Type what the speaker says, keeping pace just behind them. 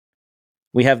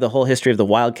We have the whole history of the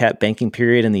wildcat banking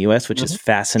period in the US, which is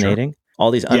fascinating. Sure.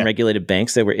 All these unregulated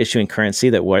banks that were issuing currency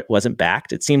that wasn't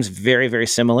backed. It seems very, very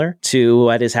similar to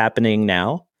what is happening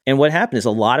now. And what happened is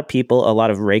a lot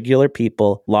of regular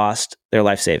people lost their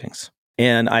life savings.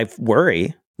 And I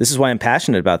worry, this is why I'm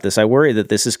passionate about this, I worry that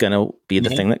this is going to be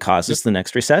the thing that causes the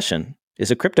next recession, is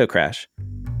a crypto crash.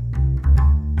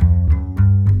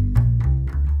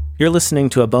 You're listening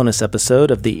to a bonus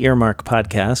episode of the Earmark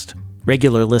Podcast.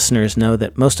 Regular listeners know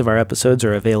that most of our episodes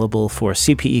are available for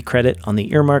CPE credit on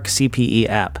the Earmark CPE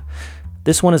app.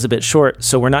 This one is a bit short,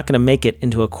 so we're not going to make it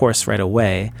into a course right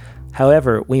away.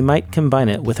 However, we might combine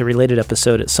it with a related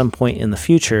episode at some point in the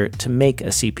future to make a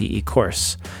CPE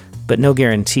course, but no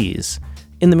guarantees.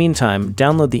 In the meantime,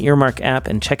 download the Earmark app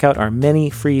and check out our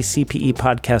many free CPE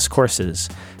podcast courses.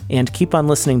 And keep on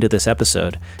listening to this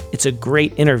episode. It's a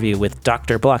great interview with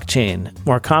Dr. Blockchain,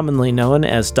 more commonly known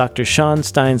as Dr. Sean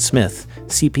Stein-Smith,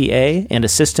 CPA and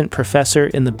assistant professor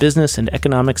in the Business and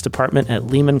Economics Department at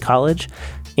Lehman College,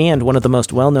 and one of the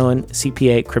most well-known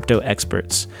CPA crypto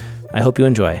experts. I hope you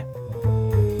enjoy.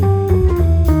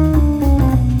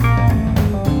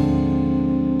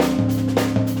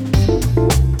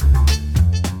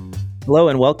 Hello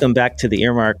and welcome back to the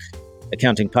Earmark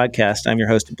Accounting Podcast. I'm your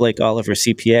host, Blake Oliver,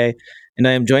 CPA, and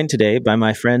I am joined today by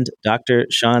my friend, Dr.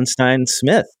 Sean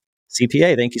Stein-Smith,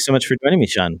 CPA. Thank you so much for joining me,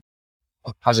 Sean.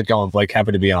 How's it going, Blake?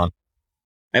 Happy to be on.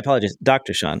 I apologize,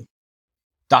 Dr. Sean.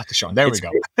 Dr. Sean, there we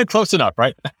go. Close enough,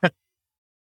 right? Hey,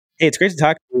 it's great to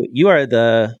talk to you. You are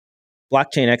the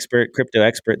blockchain expert, crypto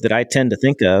expert that I tend to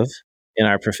think of in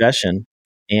our profession.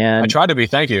 And I try to be,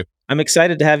 thank you. I'm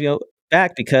excited to have you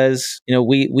back because,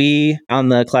 we on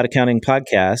the Cloud Accounting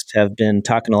Podcast have been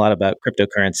talking a lot about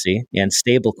cryptocurrency and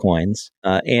stable coins.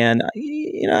 I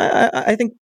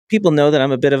think people know that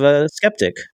I'm a bit of a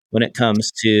skeptic when it comes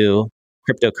to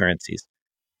cryptocurrencies.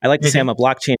 I like to say I'm a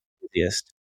blockchain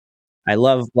enthusiast. I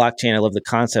love blockchain. I love the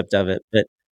concept of it, but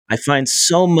I find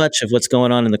so much of what's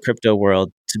going on in the crypto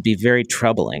world to be very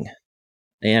troubling,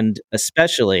 and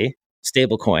especially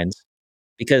stable coins,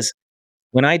 because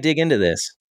when I dig into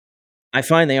this, I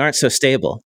find they aren't so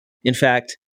stable. In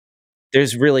fact,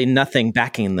 there's really nothing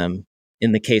backing them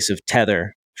in the case of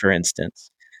Tether, for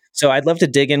instance. So I'd love to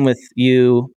dig in with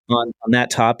you on that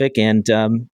topic. And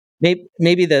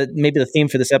maybe the theme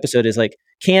for this episode is like,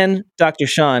 can Dr.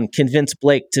 Sean convince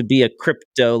Blake to be a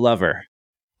crypto lover?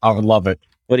 I would love it.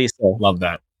 What do you say? Love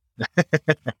that.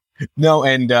 No,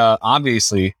 and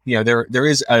obviously, there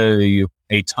is a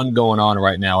ton going on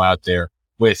right now out there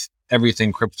with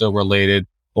everything crypto related,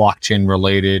 blockchain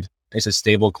related. It's a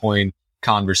stablecoin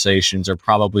conversations are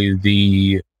probably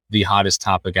the hottest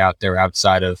topic out there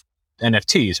outside of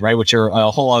NFTs, right? Which are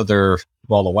a whole other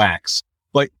ball of wax.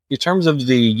 But in terms of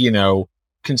the,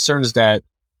 concerns that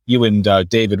you and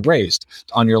David raised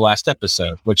on your last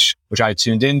episode, which I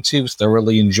tuned into,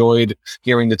 thoroughly enjoyed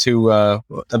hearing the two of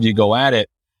you go at it.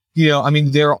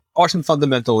 There are some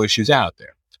fundamental issues out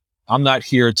there. I'm not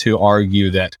here to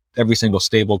argue that every single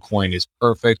stable coin is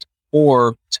perfect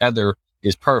or Tether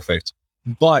is perfect.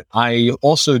 But I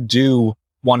also do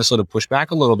want to sort of push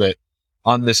back a little bit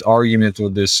on this argument or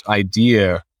this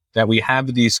idea that we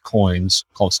have these coins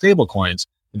called stable coins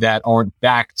that aren't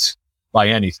backed by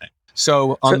anything.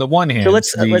 So on the one hand,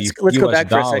 let's go back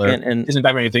for a second and isn't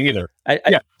backed by anything either.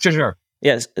 Sure.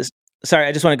 Yes. Sorry,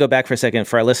 I just want to go back for a second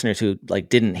for our listeners who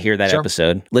didn't hear that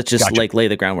episode. Let's just lay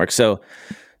the groundwork. So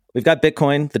we've got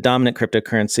Bitcoin, the dominant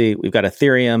cryptocurrency. We've got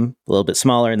Ethereum, a little bit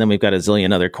smaller, and then we've got a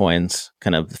zillion other coins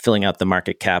kind of filling out the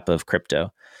market cap of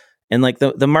crypto. And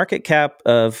the market cap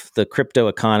of the crypto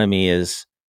economy is,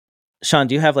 Sean,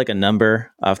 do you have a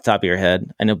number off the top of your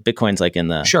head? I know Bitcoin's in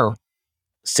the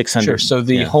 600. Sure. So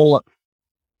the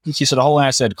whole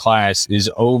asset class is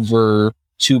over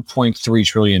 $2.3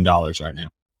 trillion right now.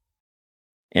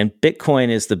 And Bitcoin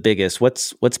is the biggest.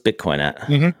 What's Bitcoin at?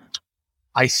 Mm-hmm.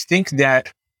 I think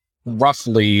that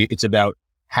roughly it's about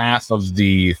half of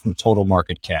the total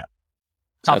market cap.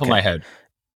 Top of my head.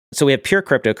 So we have pure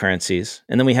cryptocurrencies,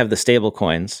 and then we have the stable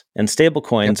coins. And stable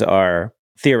coins are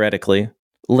theoretically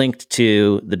linked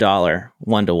to the dollar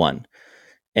 1-to-1.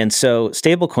 And so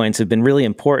stable coins have been really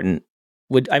important.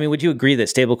 Would you agree that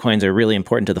stable coins are really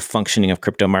important to the functioning of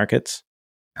crypto markets?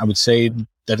 I would say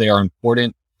that they are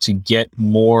important to get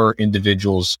more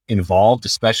individuals involved,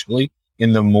 especially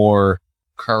in the more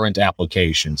current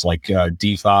applications like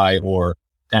DeFi or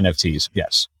NFTs.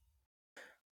 Yes.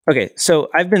 Okay, so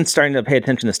I've been starting to pay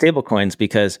attention to stable coins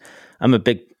because I'm a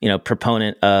big,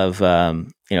 proponent of,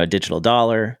 a digital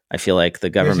dollar. I feel like the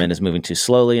government is moving too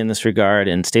slowly in this regard,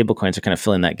 and stable coins are kind of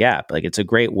filling that gap. It's a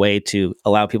great way to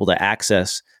allow people to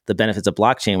access the benefits of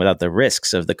blockchain without the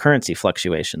risks of the currency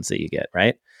fluctuations that you get,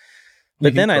 right?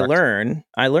 But then correct.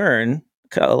 I learned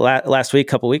last week,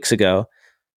 a couple weeks ago,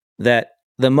 that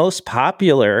the most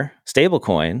popular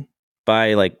stablecoin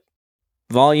by like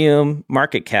volume,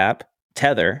 market cap,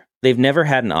 Tether, they've never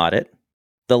had an audit.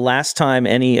 The last time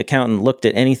any accountant looked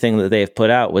at anything that they've put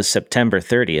out was September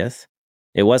 30th.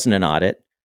 It wasn't an audit.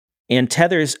 And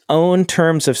Tether's own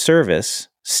terms of service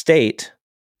state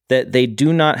that they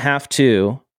do not have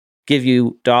to give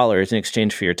you dollars in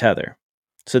exchange for your Tether.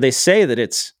 So they say that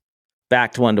it's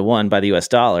backed 1-to-1 by the US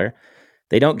dollar.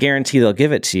 They don't guarantee they'll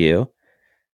give it to you.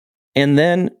 And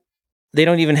then they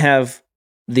don't even have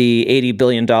the $80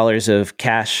 billion of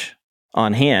cash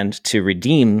on hand to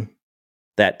redeem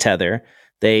that Tether.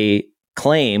 They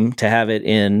claim to have it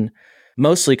in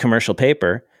mostly commercial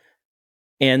paper,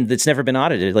 and it's never been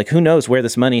audited. Like, who knows where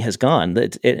this money has gone?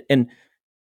 And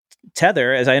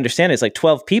Tether, as I understand it, is like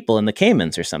 12 people in the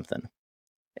Caymans or something.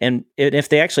 And if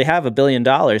they actually have $1 billion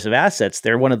of assets,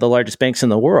 they're one of the largest banks in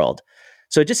the world.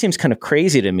 So it just seems kind of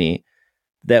crazy to me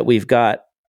that we've got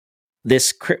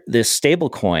this stable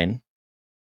coin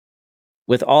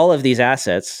with all of these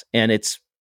assets, and it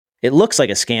looks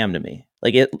like a scam to me.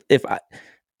 Like,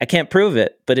 I can't prove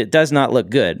it, but it does not look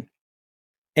good.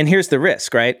 And here's the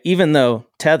risk, right? Even though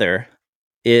Tether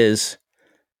is,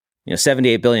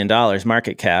 $78 billion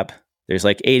market cap, there's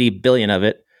like 80 billion of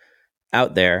it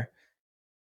out there.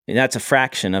 And that's a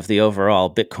fraction of the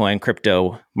overall Bitcoin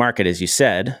crypto market, as you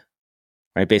said,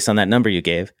 right? Based on that number you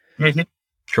gave. Mm-hmm.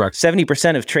 Correct.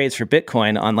 70% of trades for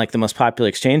Bitcoin on like the most popular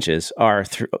exchanges are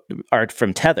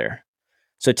from Tether.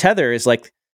 So Tether is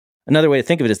like, another way to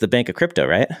think of it is the bank of crypto,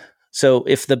 right? So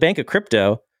if the bank of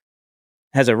crypto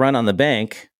has a run on the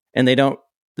bank and they don't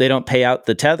pay out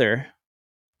the Tether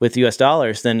with US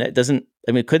dollars, then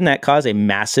couldn't that cause a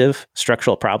massive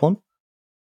structural problem?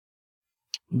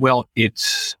 Well,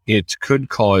 it could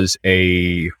cause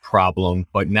a problem,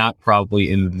 but not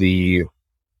probably in the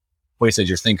ways that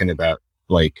you're thinking about,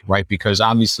 Blake, right? Because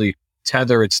obviously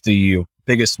Tether, it's the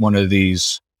biggest one of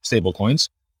these stable coins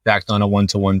backed on a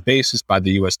 1-to-1 basis by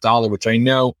the US dollar, which I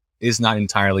know is not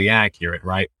entirely accurate,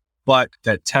 right? But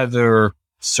that Tether,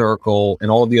 Circle, and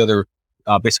all the other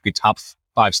basically top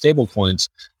 5 stable coins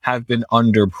have been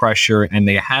under pressure, and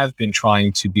they have been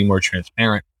trying to be more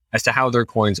transparent as to how their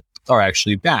coins are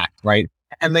actually backed, right?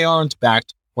 And they aren't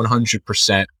backed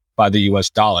 100% by the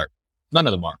US dollar. None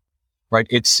of them are, right?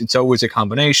 It's always a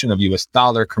combination of US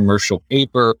dollar, commercial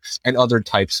paper, and other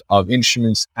types of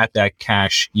instruments at that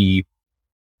cash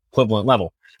equivalent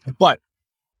level. But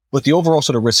the overall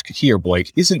sort of risk here,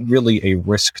 Blake, isn't really a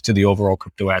risk to the overall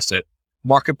crypto asset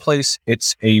marketplace.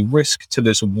 It's a risk to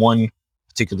this one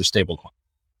particular stablecoin.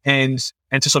 And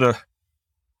to sort of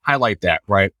highlight that,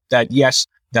 right? That yes,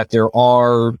 that there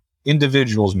are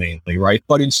individuals mainly, right?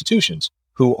 But institutions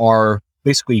who are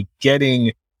basically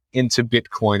getting into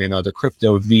Bitcoin and other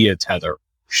crypto via Tether.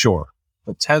 Sure.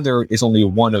 But Tether is only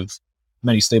one of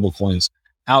many stablecoins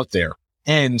out there.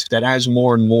 And that as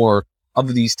more and more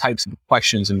of these types of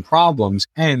questions and problems,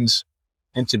 and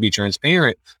to be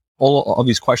transparent, all of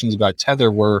these questions about Tether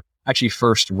were actually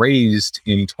first raised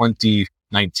in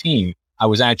 2019. I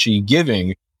was actually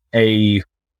giving a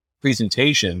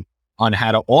presentation on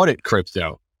how to audit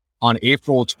crypto on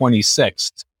April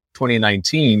 26th,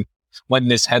 2019, when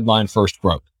this headline first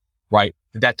broke, right?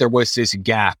 That there was this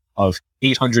gap of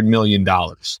 $800 million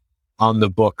on the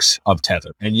books of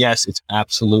Tether. And yes, it's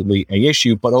absolutely a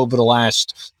issue, but over the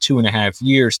last 2.5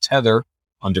 years, Tether,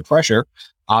 under pressure,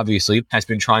 obviously has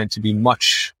been trying to be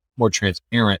much more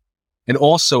transparent, and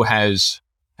also has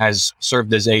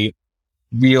served as a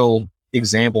real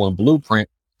example and blueprint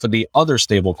for the other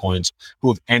stable coins who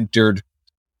have entered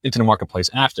into the marketplace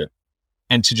after.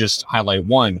 And to just highlight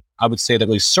one, I would say that at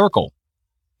least Circle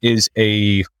is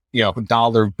a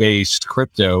dollar-based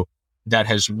crypto that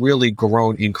has really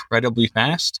grown incredibly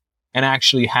fast and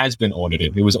actually has been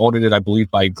audited. It was audited, I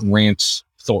believe, by Grant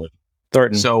Thornton.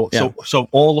 So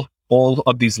all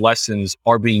of these lessons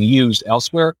are being used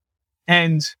elsewhere.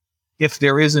 And if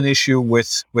there is an issue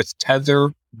with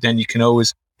Tether, then you can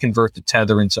always convert the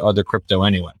Tether into other crypto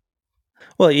anyway.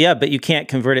 Well, yeah, but you can't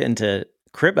convert it into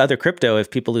other crypto if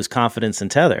people lose confidence in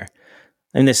Tether.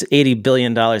 I mean, there's $80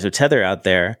 billion of Tether out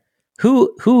there.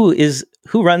 Who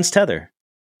runs Tether?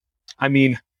 I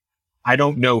mean, I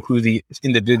don't know who the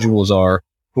individuals are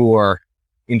who are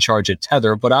in charge at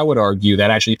Tether, but I would argue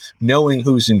that actually knowing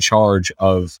who's in charge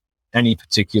of any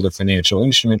particular financial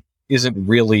instrument isn't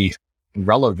really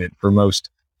relevant for most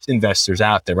investors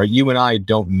out there, right? You and I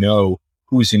don't know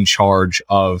who's in charge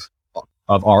of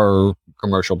our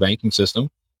commercial banking system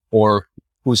or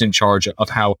who's in charge of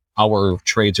how our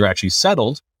trades are actually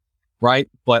settled, right?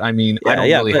 But I mean, I don't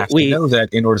really have to know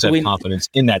that in order to have confidence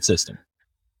in that system.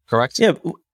 Correct? Yeah.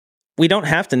 We don't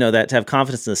have to know that to have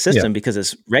confidence in the system because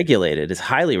it's regulated. It's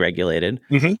highly regulated,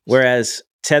 whereas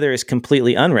Tether is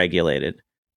completely unregulated.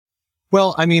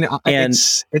 Well, I mean,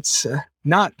 it's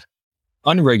not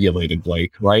unregulated,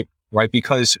 Blake, right? Right?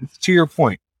 Because to your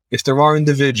point, if there are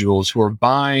individuals who are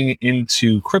buying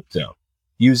into crypto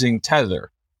using Tether,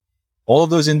 all of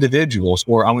those individuals,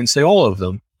 or I wouldn't say all of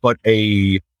them, but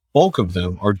a bulk of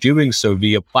them are doing so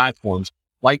via platforms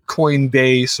like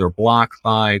Coinbase or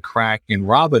BlockFi, Kraken,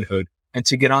 Robinhood. And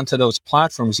to get onto those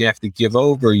platforms, you have to give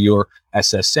over your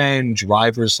SSN,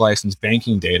 driver's license,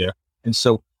 banking data. And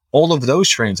so all of those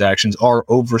transactions are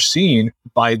overseen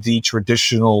by the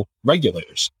traditional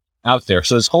regulators out there.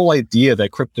 So this whole idea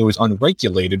that crypto is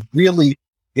unregulated really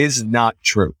is not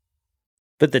true.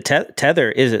 But the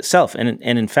Tether is itself. And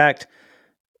in fact,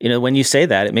 when you say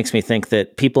that, it makes me think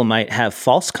that people might have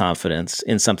false confidence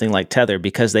in something like Tether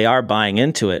because they are buying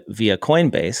into it via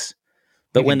Coinbase.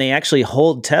 But when they actually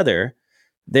hold Tether,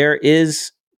 there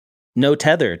is no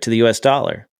tether to the US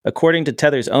dollar. According to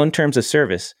Tether's own terms of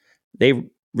service, they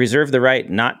reserve the right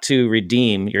not to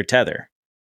redeem your Tether.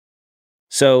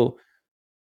 So,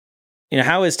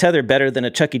 how is Tether better than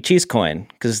a Chuck E. Cheese coin?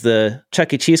 Because the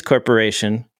Chuck E. Cheese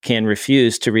Corporation can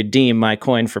refuse to redeem my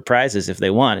coin for prizes if they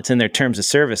want. It's in their terms of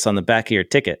service on the back of your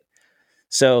ticket.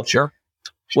 So, sure.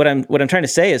 What I'm trying to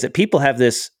say is that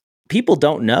people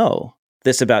don't know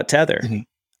this about Tether.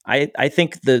 I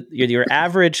think your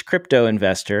average crypto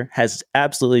investor has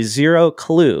absolutely zero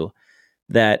clue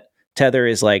that Tether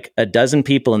is like a dozen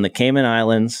people in the Cayman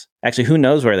Islands. Actually, who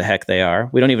knows where the heck they are?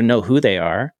 We don't even know who they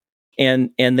are.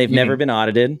 And they've never been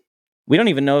audited. We don't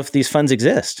even know if these funds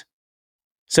exist.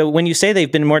 So when you say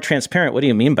they've been more transparent, what do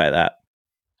you mean by that?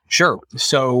 Sure.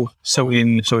 So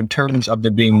in terms of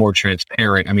them being more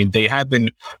transparent, I mean, they have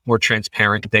been more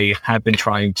transparent. They have been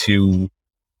trying to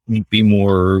be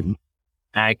more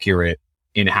accurate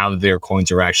in how their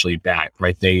coins are actually backed,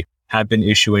 right? They have been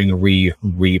issuing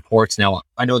reports. Now,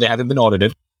 I know they haven't been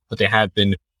audited, but they have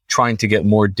been trying to get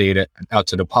more data out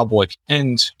to the public.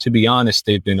 And to be honest,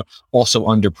 they've been also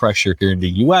under pressure here in the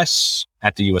US,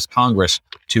 at the US Congress,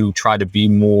 to try to be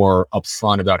more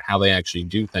upfront about how they actually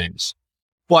do things.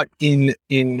 But in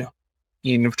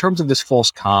terms of this false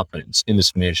confidence in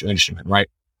this financial instrument, right?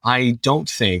 I don't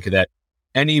think that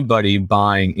anybody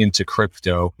buying into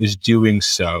crypto is doing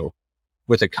so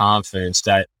with a confidence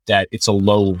that it's a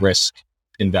low risk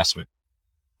investment,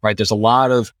 right? There's a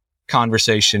lot of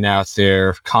conversation out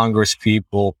there, Congress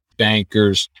people,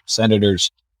 bankers,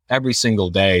 senators, every single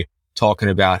day talking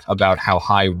about how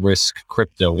high risk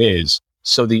crypto is.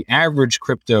 So the average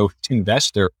crypto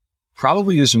investor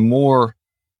probably is more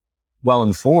well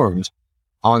informed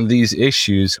on these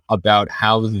issues about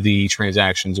how the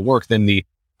transactions work than the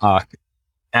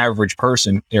average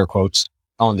person, air quotes,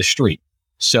 on the street.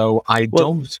 So I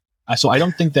don't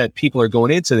think that people are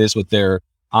going into this with their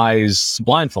eyes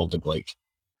blindfolded, Blake.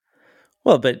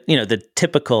 Well, but the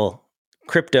typical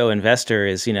crypto investor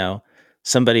is,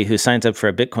 somebody who signs up for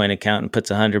a Bitcoin account and puts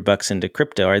 $100 into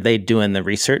crypto. Are they doing the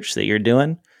research that you're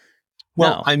doing?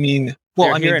 Well, no.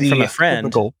 They're hearing from a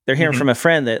friend. They're hearing from a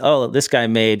friend that, this guy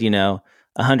made,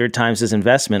 100 times his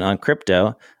investment on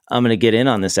crypto. I'm going to get in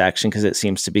on this action because it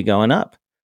seems to be going up.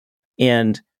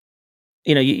 And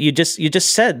you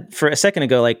just said for a second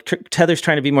ago, like Tether's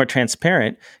trying to be more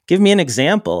transparent. Give me an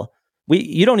example.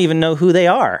 You don't even know who they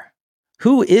are.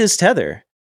 Who is Tether?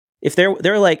 If they're with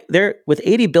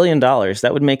 $80 billion, that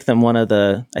would make them one of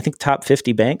the, I think, top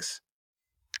 50 banks.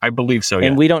 I believe so. Yeah.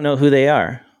 And we don't know who they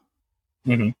are.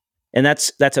 Mm-hmm. And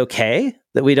that's okay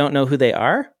that we don't know who they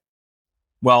are.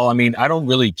 Well, I mean, I don't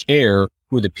really care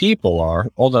who the people are.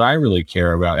 All that I really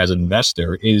care about as an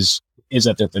investor is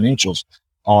that their financials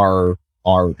are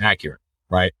accurate,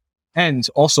 right? And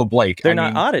also, Blake, they're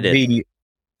not audited.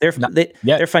 Their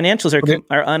financials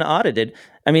are unaudited.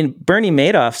 I mean, Bernie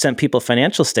Madoff sent people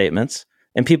financial statements,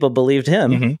 and people believed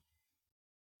him.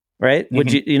 Right? Mm-hmm.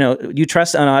 Would you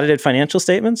trust unaudited financial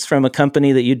statements from a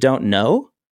company that you don't know?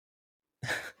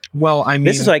 Well, I mean,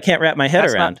 this is what I can't wrap my head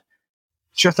around.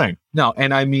 Sure thing. No,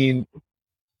 and I mean,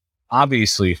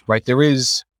 obviously, right? There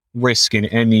is risk in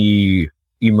any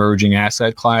emerging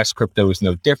asset class. Crypto is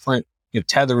no different.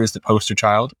 Tether is the poster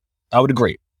child. I would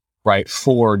agree, right?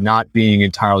 For not being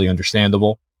entirely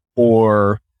understandable,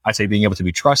 or I'd say being able to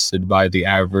be trusted by the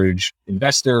average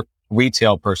investor,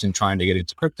 retail person trying to get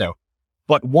into crypto.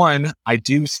 But one, I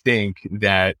do think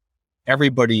that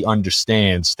everybody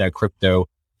understands that crypto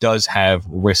does have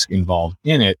risk involved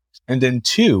in it. And then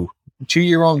two, to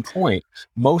your own point,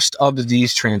 most of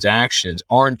these transactions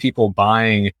aren't people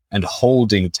buying and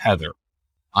holding Tether.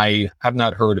 I have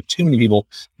not heard of too many people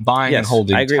buying and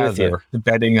holding Tether,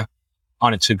 betting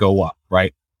on it to go up,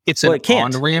 right? It's an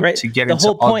on-ramp right? to get the into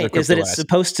whole point other is that it's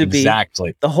supposed to be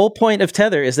exactly. The whole point of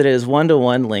Tether is that it is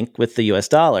one-to-one linked with the US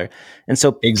dollar. And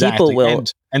so people will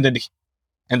and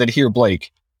then here,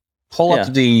 Blake, pull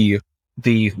up the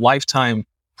lifetime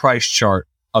price chart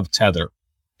of Tether.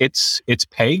 Its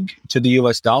peg to the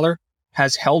US dollar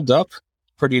has held up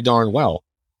pretty darn well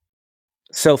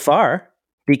so far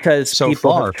because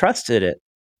people have trusted it.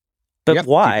 But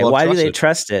why? Why do they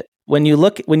trust it? When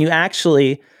you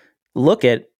actually look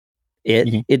at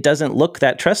it, it doesn't look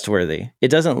that trustworthy. It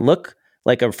doesn't look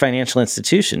like a financial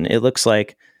institution. It looks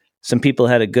like some people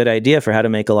had a good idea for how to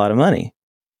make a lot of money,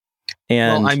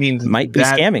 and might be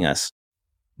scamming us.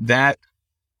 That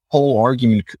whole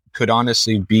argument could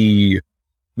honestly be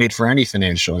made for any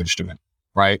financial instrument,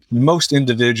 right? Most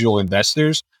individual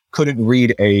investors couldn't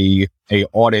read a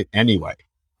audit anyway,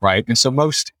 right? And so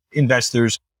most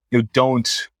investors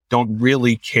don't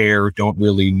really care, don't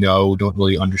really know, don't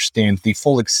really understand the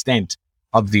full extent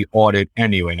of the audit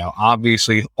anyway. Now,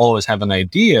 obviously, all of us have an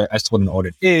idea as to what an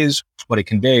audit is, what it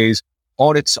conveys.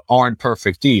 Audits aren't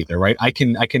perfect either, right? I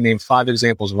can name 5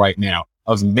 examples right now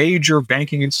of major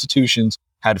banking institutions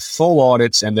had full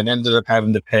audits and then ended up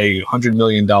having to pay $100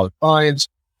 million fines,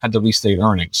 had to restate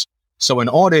earnings. So an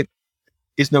audit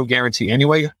is no guarantee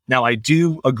anyway. Now, I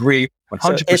do agree 100%.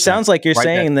 So it sounds like you're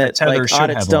saying that like,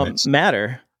 audits don't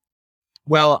matter.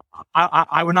 Well,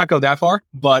 I would not go that far,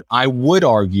 but I would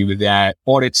argue that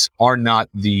audits are not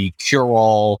the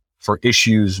cure-all for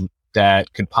issues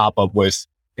that could pop up with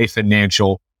a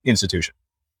financial institution.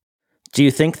 Do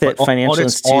you think that financial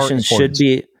institutions should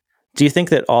be? Do you think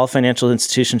that all financial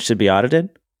institutions should be audited?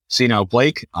 See, now,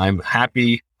 Blake, I'm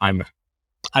happy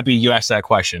you asked that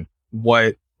question.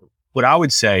 What I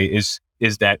would say is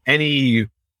that any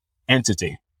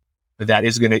entity that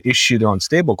is going to issue their own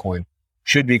stablecoin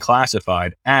should be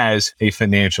classified as a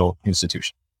financial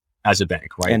institution, as a bank,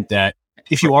 right? And that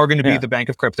if you are going to be the bank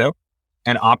of crypto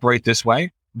and operate this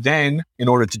way, then in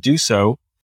order to do so,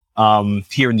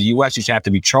 here in the US, you should have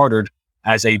to be chartered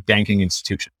as a banking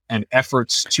institution. And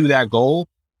efforts to that goal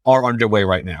are underway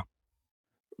right now.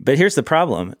 But here's the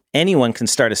problem. Anyone can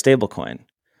start a stablecoin.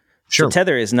 Sure. So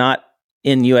Tether is not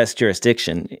in US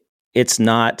jurisdiction. It's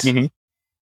not,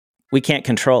 we can't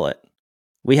control it.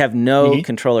 We have no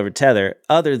control over Tether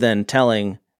other than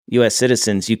telling US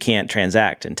citizens you can't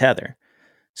transact in Tether.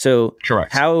 So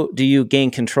correct. How do you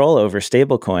gain control over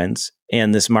stablecoins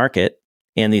and this market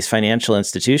and these financial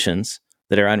institutions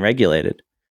that are unregulated?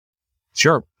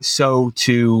 Sure. So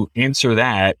to answer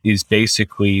that is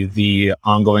basically the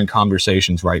ongoing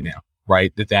conversations right now,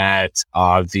 right? That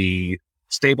the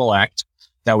Stable Act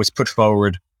that was put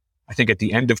forward, I think at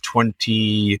the end of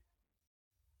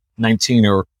 2019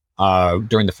 or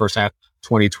during the first half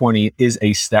 2020 is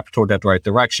a step toward that right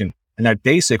direction. And that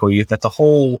basically that the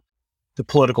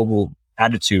political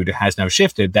attitude has now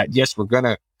shifted that yes, we're going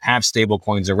to have stable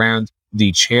coins around.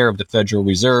 The chair of the Federal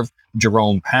Reserve,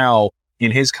 Jerome Powell,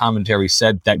 in his commentary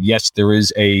said that yes, there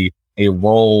is a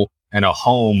role and a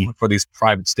home for these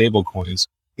private stable coins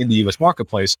in the US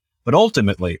marketplace. But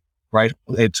ultimately, right,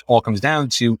 it all comes down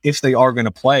to if they are going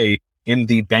to play in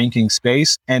the banking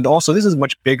space. And also this is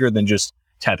much bigger than just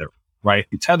Tether, right?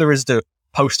 Tether is the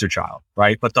poster child,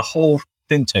 right? But the whole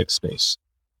fintech space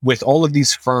with all of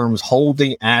these firms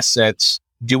holding assets,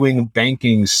 doing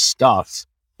banking stuff,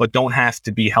 but don't have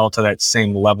to be held to that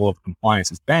same level of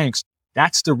compliance as banks.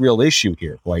 That's the real issue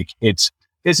here. Like it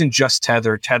isn't just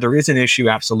Tether. Tether is an issue,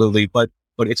 absolutely, but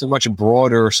it's a much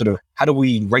broader sort of how do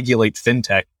we regulate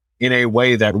fintech in a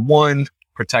way that one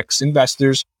protects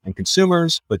investors and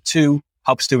consumers, but two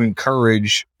helps to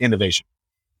encourage innovation.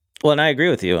 Well, and I agree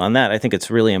with you on that. I think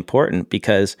it's really important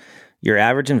because your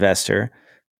average investor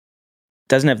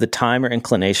doesn't have the time or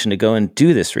inclination to go and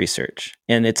do this research.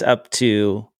 And it's up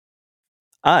to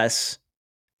us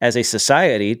as a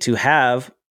society to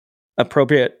have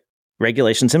appropriate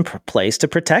regulations in place to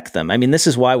protect them. I mean, this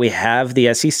is why we have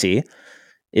the SEC.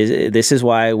 This is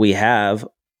why we have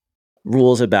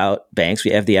rules about banks.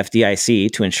 We have the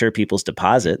FDIC to ensure people's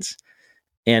deposits.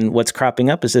 And what's cropping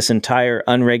up is this entire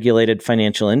unregulated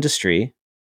financial industry.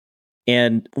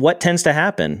 And what tends to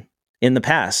happen in the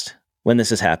past when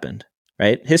this has happened,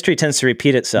 right? History tends to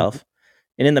repeat itself.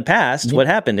 And in the past, what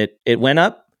happened? It went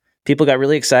up. People got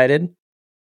really excited.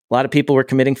 A lot of people were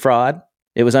committing fraud.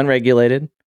 It was unregulated.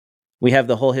 We have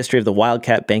the whole history of the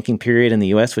wildcat banking period in the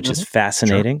US, which is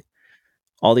fascinating. Sure.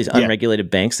 All these unregulated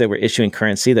banks that were issuing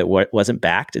currency that wasn't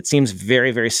backed. It seems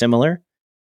very, very similar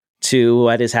to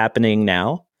what is happening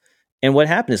now. And what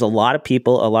happened is a lot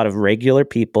of regular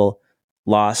people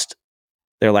lost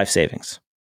their life savings.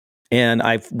 And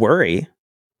I worry,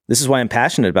 this is why I'm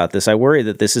passionate about this. I worry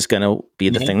that this is going to be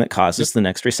the thing that causes the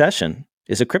next recession,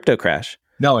 is a crypto crash.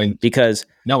 Go ahead.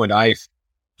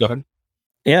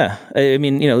 Yeah. I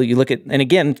mean, you look at, and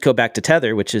again, go back to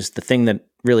Tether, which is the thing that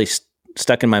really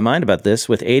stuck in my mind about this.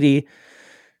 With 80,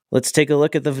 let's take a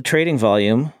look at the trading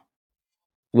volume.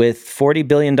 With $40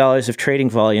 billion of trading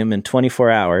volume in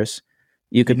 24 hours,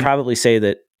 you could probably say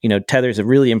that, Tether is a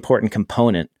really important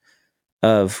component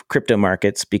of crypto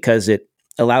markets because it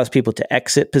allows people to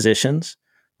exit positions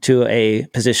to a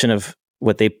position of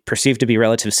what they perceive to be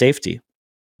relative safety.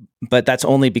 But that's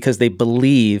only because they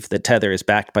believe that Tether is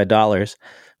backed by dollars,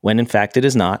 when in fact it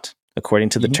is not. According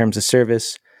to the terms of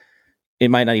service, it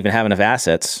might not even have enough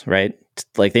assets, right?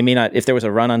 Like they may not, if there was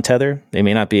a run on Tether, they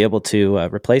may not be able to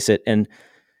replace it. And,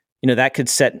 that could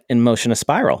set in motion a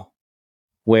spiral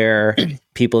where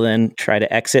people then try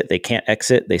to exit. They can't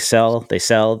exit. They sell,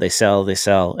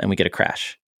 and we get a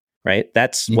crash, right?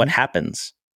 That's what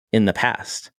happens in the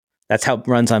past. That's how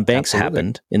runs on banks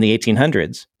happened in the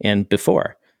 1800s and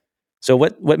before. So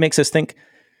what makes us think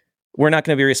we're not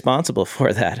going to be responsible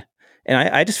for that? And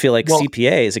I just feel like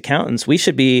CPAs, accountants, we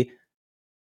should be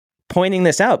pointing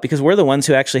this out because we're the ones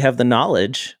who actually have the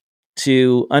knowledge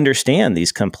to understand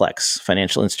these complex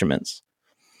financial instruments.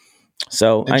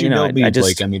 So Blake,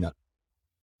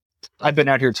 I've been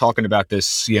out here talking about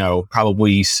this,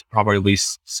 probably at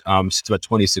least since about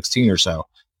 2016 or so.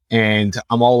 And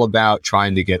I'm all about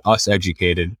trying to get us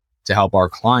educated to help our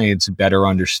clients better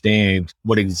understand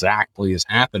what exactly is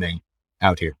happening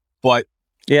out here. But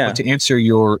to answer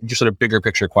your sort of bigger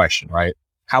picture question, right?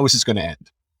 How is this going to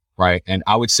end? Right. And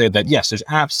I would say that, yes, there's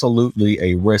absolutely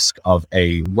a risk of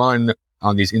a run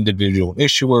on these individual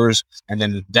issuers. And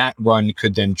then that run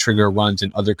could then trigger runs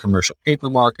in other commercial paper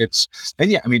markets. And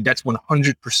that's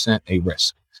 100% a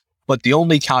risk. But the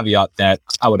only caveat that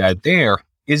I would add there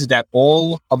is that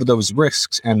all of those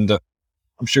risks, and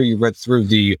I'm sure you read through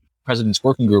the President's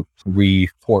Working Group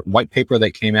report white paper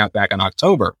that came out back in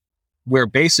October, where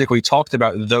basically talked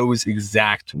about those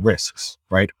exact risks,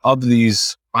 right, of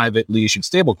these privately issued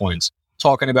stablecoins,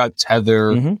 talking about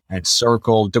Tether and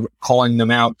Circle,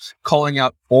 calling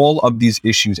out all of these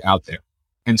issues out there.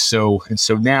 And so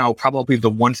now probably the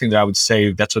one thing that I would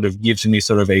say that sort of gives me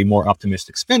sort of a more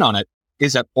optimistic spin on it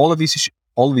is that all of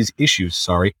these issues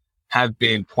have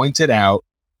been pointed out,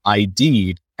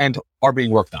 ID'd, and are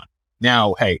being worked on.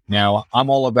 Now I'm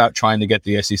all about trying to get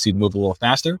the SEC to move a little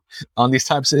faster on these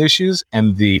types of issues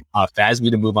and the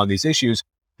FASB to move on these issues,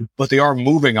 but they are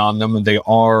moving on them and they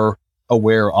are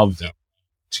aware of them.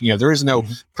 There is no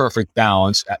perfect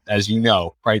balance, as you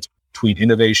know, right, between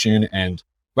innovation and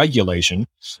regulation.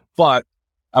 But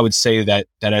I would say that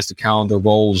as the calendar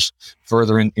rolls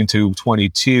further into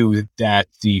 22, that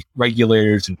the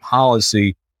regulators and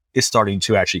policy is starting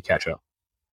to actually catch up.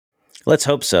 Let's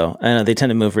hope so. I know they tend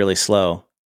to move really slow.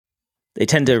 They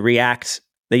tend to react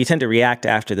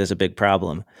after there's a big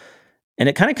problem. And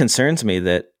it kind of concerns me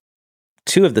that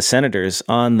two of the senators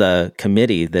on the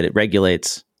committee that it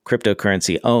regulates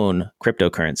cryptocurrency own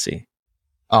cryptocurrency.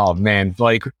 Oh man,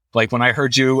 like when I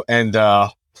heard you and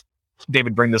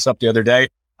David bring this up the other day,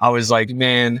 I was like,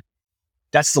 man,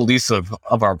 that's the least of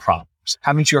our problems.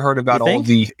 Haven't you heard about all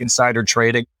the insider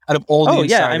trading? Out of all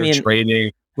the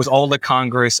trading with all the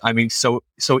Congress, so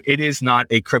it is not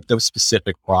a crypto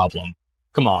specific problem.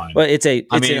 Come on. Well, it's an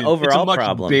overall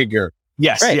problem. Bigger.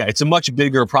 Yes, right. Yeah, it's a much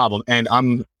bigger problem. And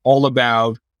I'm all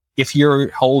about, if you're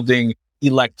holding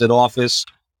elected office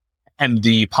and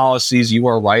the policies you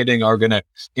are writing are going to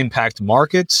impact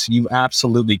markets, you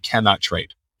absolutely cannot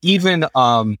trade. Even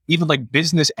like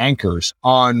business anchors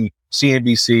on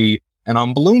CNBC and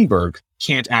on Bloomberg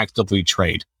can't actively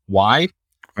trade. Why?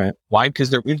 Right. Why? Because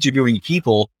they're interviewing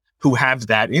people who have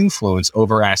that influence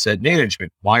over asset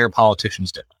management. Why are politicians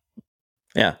different?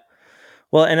 Yeah.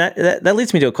 Well, and that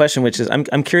leads me to a question, which is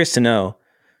I'm curious to know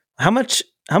how much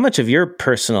of your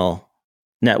personal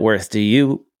net worth do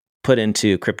you put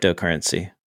into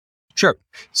cryptocurrency? Sure.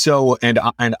 So, and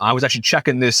I was actually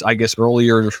checking this, I guess,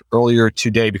 earlier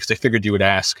today because I figured you would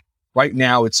ask. Right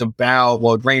now, it's about,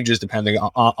 it ranges depending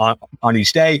on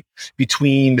each day,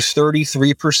 between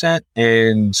 33%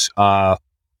 and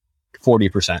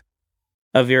 40%.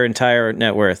 Of your entire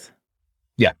net worth?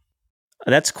 Yeah.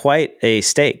 That's quite a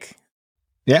stake.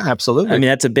 Yeah, absolutely. I mean,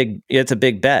 it's a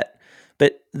big bet.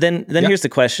 But then here's the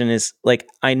question is, like,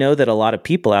 I know that a lot of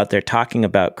people out there talking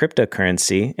about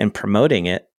cryptocurrency and promoting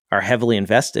it are heavily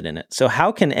invested in it. So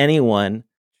how can anyone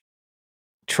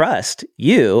trust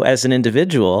you as an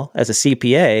individual, as a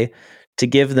CPA, to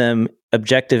give them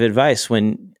objective advice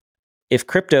when, if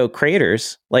crypto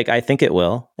craters, like I think it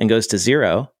will, and goes to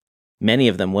zero, many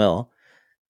of them will,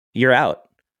 you're out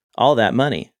all that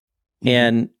money.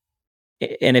 And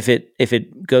if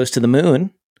it goes to the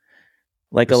moon,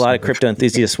 like a lot of crypto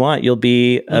enthusiasts want, you'll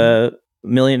be a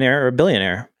millionaire or a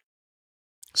billionaire.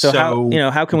 So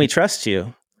how can we trust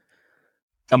you?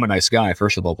 I'm a nice guy,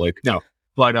 first of all, Blake. No,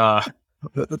 but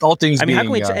all things. I mean, how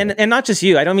can we? And not just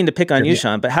you. I don't mean to pick on you,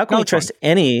 Sean, but how can we trust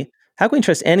any? How can we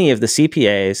trust any of the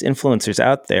CPAs, influencers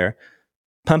out there,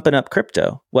 pumping up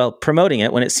crypto? Well, promoting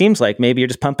it when it seems like maybe you're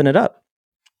just pumping it up.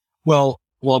 Well,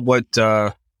 what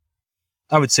I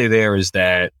would say there is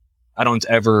that I don't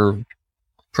ever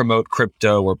promote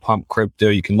crypto or pump crypto.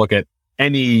 You can look at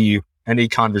any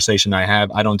conversation I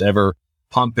have. I don't ever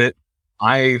pump it.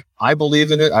 I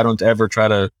believe in it. I don't ever try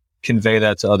to convey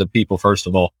that to other people, first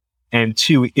of all. And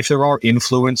two, if there are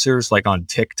influencers like on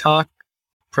TikTok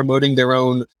promoting their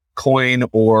own coin,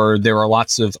 or there are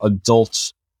lots of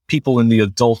people in the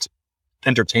adult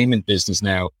entertainment business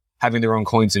now having their own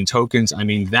coins and tokens, I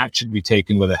mean, that should be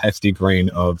taken with a hefty grain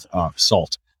of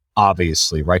salt,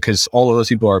 obviously, right? Because all of those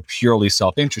people are purely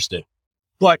self-interested.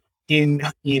 But in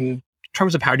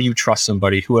terms of how do you trust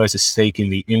somebody who has a stake in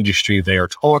the industry they are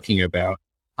talking about,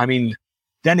 I mean,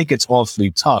 then it gets awfully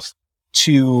tough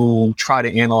to try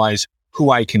to analyze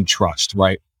who I can trust,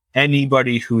 right?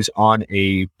 Anybody who's on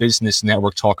a business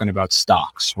network talking about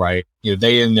stocks, right?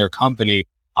 They and their company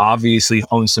obviously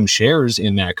own some shares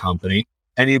in that company.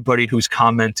 Anybody who's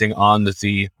commenting on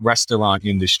the restaurant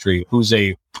industry, who's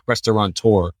a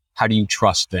restaurateur, how do you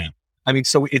trust them? I mean,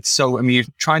 you're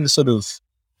trying to sort of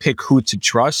pick who to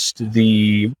trust.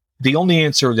 The only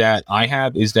answer that I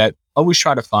have is that always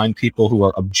try to find people who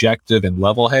are objective and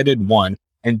level-headed, one,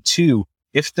 and two,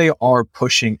 if they are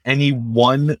pushing any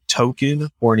one token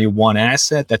or any one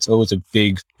asset, that's always a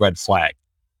big red flag,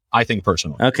 I think,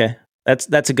 personally. Okay.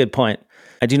 That's a good point.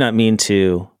 I do not mean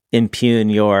to impugn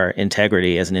your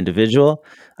integrity as an individual.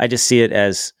 I just see it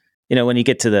as, when you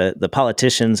get to the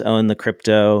politicians own the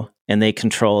crypto and they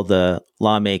control the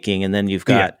lawmaking, and then you've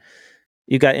got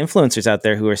influencers out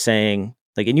there who are saying,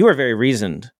 like, and you are very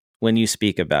reasoned when you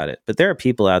speak about it, but there are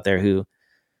people out there who,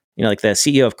 like the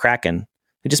CEO of Kraken,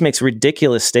 who just makes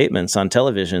ridiculous statements on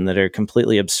television that are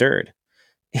completely absurd.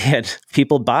 And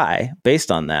people buy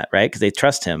based on that, right? Because they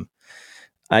trust him.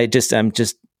 I'm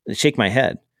just shake my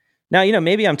head. Now,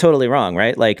 maybe I'm totally wrong,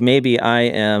 right? Like maybe I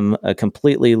am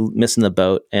completely missing the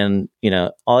boat, and,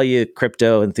 all you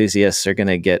crypto enthusiasts are going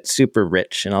to get super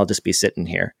rich and I'll just be sitting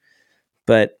here.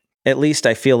 But at least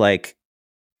I feel like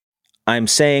I'm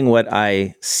saying what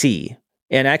I see.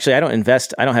 And actually, I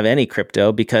don't have any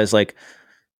crypto because, like,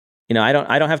 I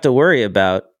don't have to worry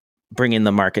about bringing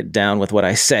the market down with what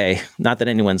I say. Not that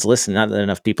anyone's listening, not that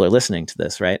enough people are listening to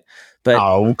this, right? But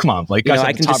come on, Blake, guys,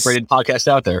 have the top-rated podcast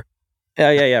out there.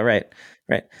 Yeah, right.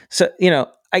 So,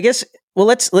 I guess, well,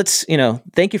 let's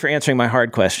thank you for answering my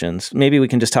hard questions. Maybe we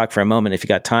can just talk for a moment, if you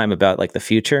got time, about like the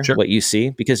future, what you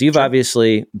see, because you've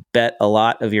obviously bet a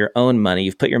lot of your own money.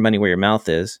 You've put your money where your mouth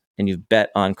is, and you've bet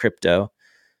on crypto.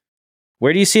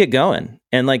 Where do you see it going?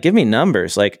 And like, give me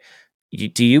numbers. Like,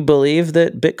 do you believe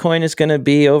that Bitcoin is going to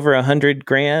be over $100,000,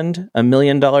 $1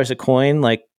 million a coin,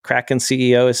 like Kraken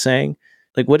CEO is saying?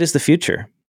 Like, what is the future?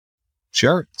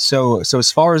 Sure. So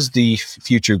as far as the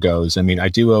future goes, I mean, I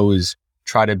do always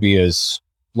try to be as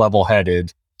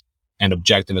level-headed and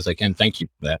objective as I can. Thank you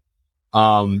for that.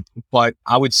 But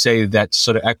I would say that,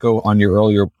 sort of echo on your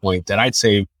earlier point, that I'd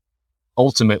say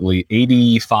ultimately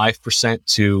 85%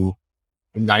 to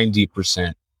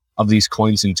 90% of these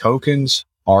coins and tokens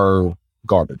are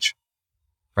garbage,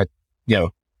 right?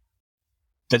 That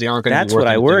they aren't going to be worth anything. That's what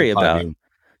I worry about.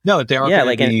 No, they aren't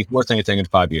going to be worth anything in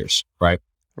 5 years, right?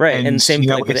 Right. And same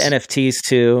like with NFTs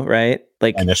too, right?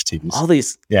 Like NFTs. All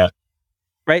these. Yeah.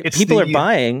 Right. People are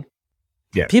buying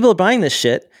this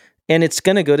shit, and it's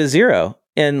going to go to zero,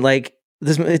 and like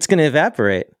it's going to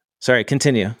evaporate. Sorry,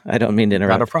 continue. I don't mean to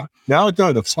interrupt. Not a problem. No,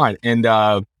 that's fine. And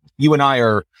you and I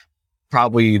are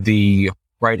probably the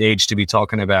right age to be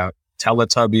talking about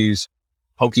Teletubbies,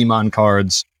 Pokemon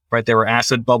cards, right? There were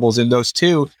acid bubbles in those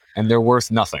too, and they're worth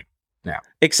nothing now.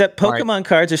 Except Pokemon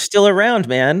cards are still around,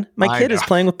 man. My kid is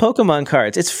playing with Pokemon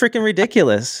cards. It's freaking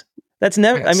ridiculous. That's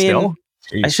never, I mean,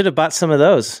 I should have bought some of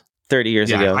those 30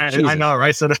 years ago. I know,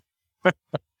 right? So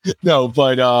no,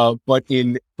 but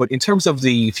in terms of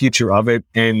the future of it,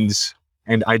 and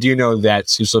I do know that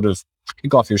to sort of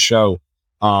kick off your show,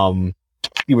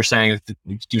 you were saying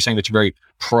that you're very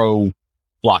pro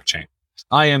blockchain.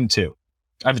 I am too.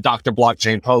 I have Dr.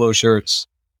 Blockchain polo shirts,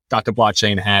 Dr.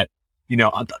 Blockchain hat.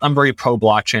 I'm very pro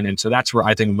blockchain. And so that's where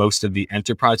I think most of the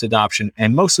enterprise adoption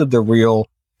and most of the real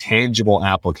tangible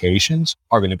applications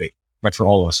are going to be, right, for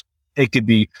all of us. It could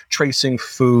be tracing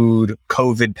food,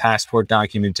 COVID passport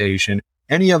documentation,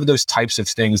 any of those types of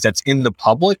things that's in the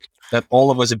public that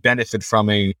all of us benefit from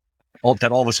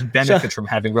from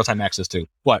having real-time access to.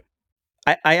 What?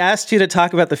 I asked you to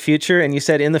talk about the future, and you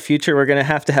said in the future we're going to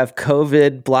have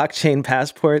COVID blockchain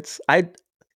passports.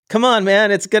 Come on,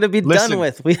 man, it's going to be done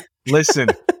with. Listen,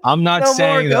 I'm not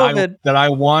saying that I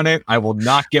want it. I will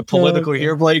not get political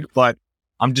here, Blake, but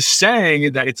I'm just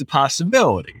saying that it's a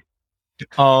possibility.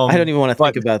 I don't even want to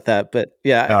think about that, but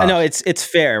I know it's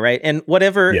fair, right? And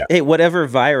whatever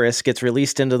virus gets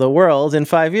released into the world in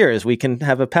 5 years, we can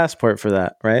have a passport for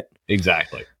that, right?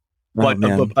 Exactly.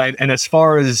 And as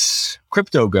far as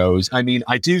crypto goes, I mean,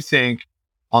 I do think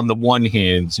on the one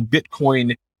hand,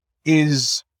 Bitcoin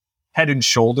is head and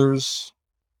shoulders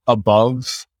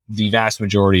above the vast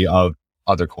majority of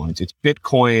other coins. It's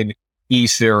Bitcoin,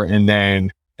 Ether, and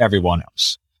then everyone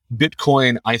else.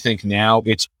 Bitcoin, I think now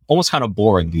it's almost kind of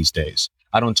boring these days.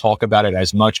 I don't talk about it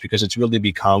as much because it's really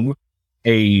become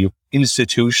a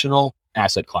institutional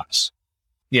asset class.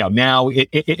 Now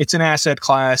it's an asset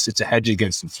class. It's a hedge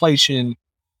against inflation,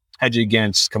 hedge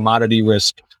against commodity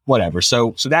risk, whatever.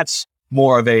 So that's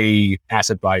more of a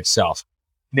asset by itself.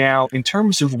 Now, in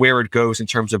terms of where it goes in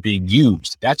terms of being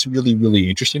used, that's really, really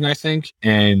interesting, I think.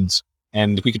 And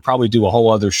we could probably do a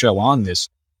whole other show on this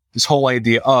whole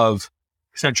idea of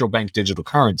central bank digital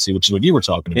currency, which is what you were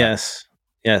talking about.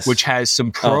 Yes. Which has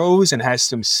some pros and has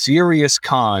some serious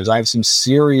cons. I have some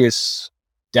serious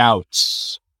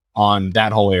doubts on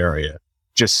that whole area.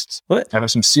 I have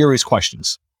some serious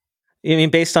questions. You mean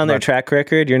based on their track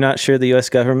record, you're not sure the U.S.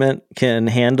 government can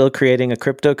handle creating a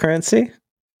cryptocurrency?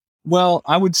 Well,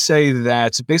 I would say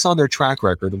that based on their track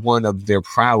record, one, of their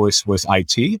prowess with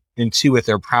IT, and two, with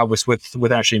their prowess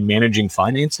with actually managing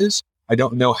finances, I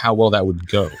don't know how well that would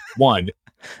go. One,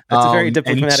 that's a very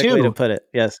diplomatic way to put it.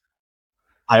 Yes.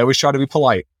 I always try to be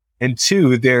polite. And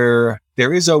two, there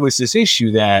is always this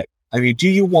issue that, I mean, do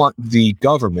you want the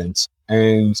government,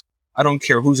 and I don't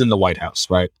care who's in the White House,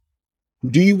 right?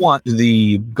 Do you want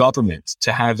the government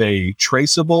to have a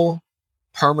traceable,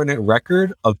 permanent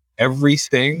record of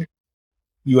everything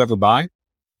you ever buy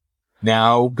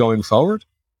now going forward?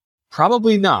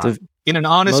 Probably not. In an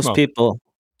honest moment. People,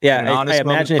 I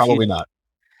imagine probably not.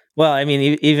 Well, I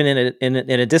mean, even in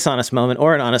a dishonest moment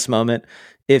or an honest moment,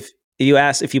 if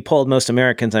you polled most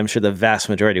Americans, I'm sure the vast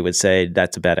majority would say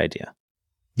that's a bad idea.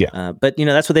 Yeah. But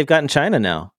that's what they've got in China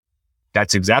now.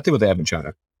 That's exactly what they have in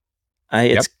China.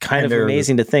 It's kind of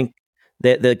amazing to think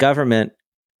that the government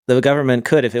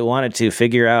could, if it wanted to,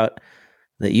 figure out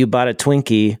that you bought a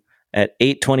Twinkie at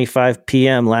 8:25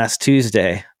 p.m. last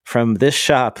Tuesday from this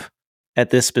shop at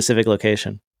this specific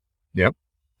location. Yep.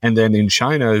 And then in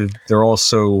China, they're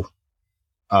also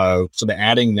sort of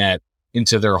adding that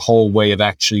into their whole way of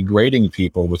actually grading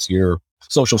people with your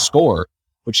social score,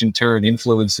 which in turn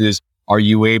influences, are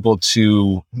you able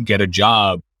to get a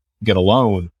job, get a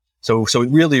loan? So it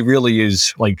really, really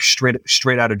is like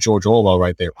straight out of George Orwell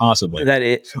right there, possibly.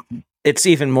 It's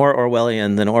even more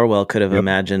Orwellian than Orwell could have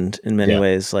imagined in many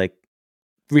ways, like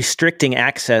restricting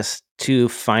access to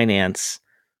finance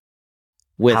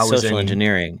with social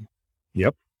engineering.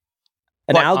 Yep.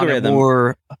 An algorithm. On a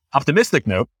more optimistic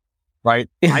note, right?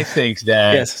 I think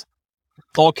that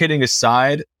all kidding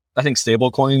aside, I think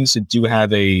stablecoins do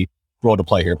have a role to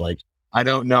play here, Blake. I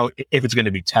don't know if it's going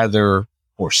to be Tether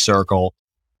or Circle,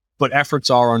 but efforts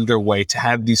are underway to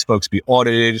have these folks be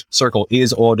audited. Circle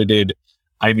is audited.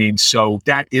 I mean, so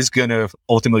that is going to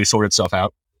ultimately sort itself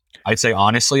out. I'd say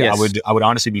honestly, I would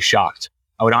honestly be shocked.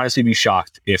 I would honestly be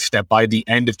shocked if that by the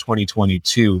end of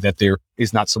 2022 that there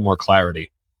is not some more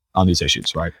clarity on these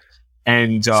issues, right?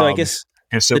 And so I guess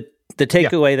the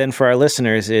takeaway then for our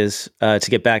listeners is to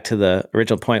get back to the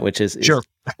original point, which is sure.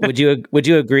 would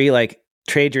you agree, like,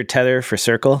 trade your Tether for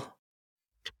Circle?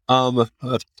 I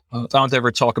don't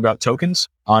ever talk about tokens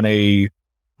on a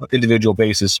individual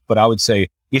basis, but I would say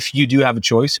if you do have a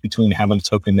choice between having a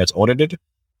token that's audited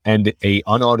and a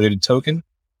unaudited token,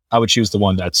 I would choose the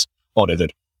one that's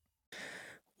audited.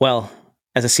 Well,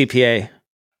 as a CPA,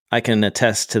 I can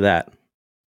attest to that.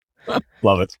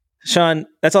 Love it. Sean,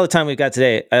 that's all the time we've got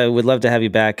today. I would love to have you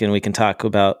back and we can talk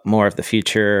about more of the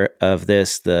future of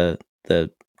this, the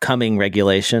coming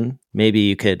regulation. Maybe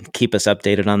you could keep us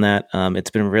updated on that.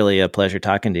 It's been really a pleasure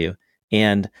talking to you.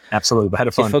 And absolutely, had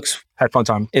a fun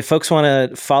time. If folks want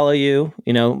to follow you,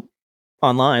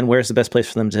 online, where's the best place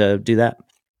for them to do that?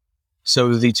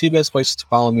 So the two best places to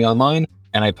follow me online,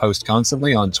 and I post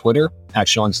constantly on Twitter at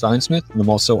Sean Steinsmith, and I'm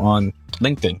also on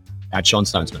LinkedIn at Sean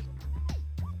Steinsmith.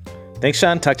 Thanks,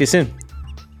 Sean. Talk to you soon.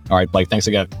 All right, Blake. Thanks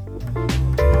again.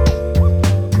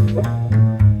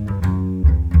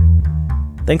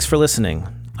 Thanks for listening.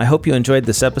 I hope you enjoyed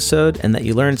this episode and that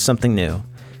you learned something new.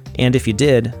 And if you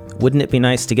did, wouldn't it be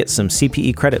nice to get some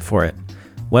CPE credit for it?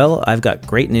 Well, I've got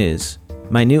great news.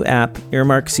 My new app,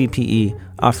 Earmark CPE,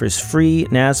 offers free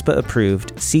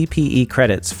NASBA-approved CPE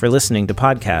credits for listening to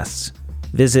podcasts.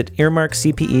 Visit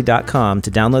earmarkcpe.com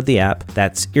to download the app.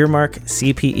 That's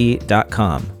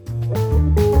earmarkcpe.com.